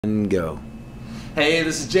And go. Hey,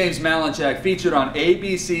 this is James Malinchak, featured on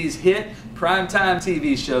ABC's hit primetime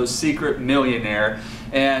TV show Secret Millionaire.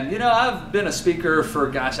 And you know, I've been a speaker for,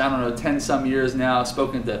 gosh, I don't know, 10 some years now. I've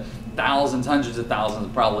spoken to thousands, hundreds of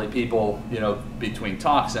thousands, probably people, you know, between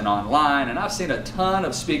talks and online. And I've seen a ton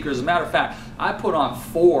of speakers. As a matter of fact, I put on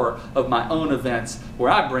 4 of my own events where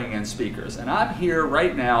I bring in speakers. And I'm here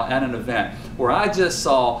right now at an event where I just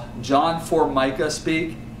saw John Formica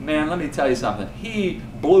speak. Man, let me tell you something. He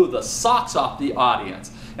blew the socks off the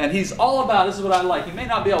audience. And he's all about, this is what I like, you may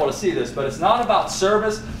not be able to see this, but it's not about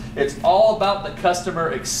service, it's all about the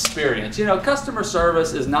customer experience. You know, customer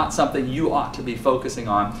service is not something you ought to be focusing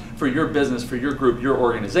on for your business, for your group, your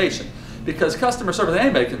organization. Because customer service,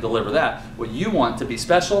 anybody can deliver that. What you want to be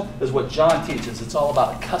special is what John teaches. It's all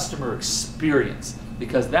about a customer experience,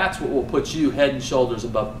 because that's what will put you head and shoulders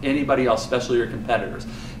above anybody else, especially your competitors.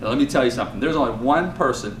 And let me tell you something, there's only one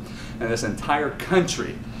person in this entire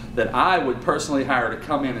country that I would personally hire to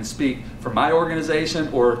come in and speak for my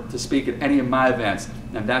organization or to speak at any of my events,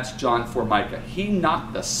 and that's John Formica. He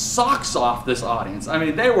knocked the socks off this audience. I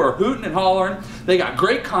mean, they were hooting and hollering. They got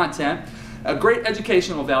great content, a great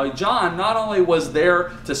educational value. John not only was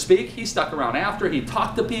there to speak, he stuck around after, he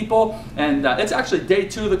talked to people, and it's actually day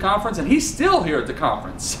 2 of the conference, and he's still here at the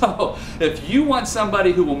conference. So if you want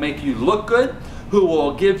somebody who will make you look good, who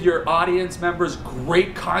will give your audience members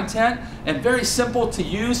great content and very simple to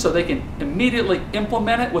use so they can immediately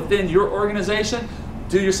implement it within your organization,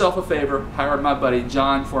 do yourself a favor, hire my buddy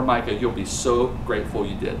John Formica. You'll be so grateful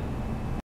you did.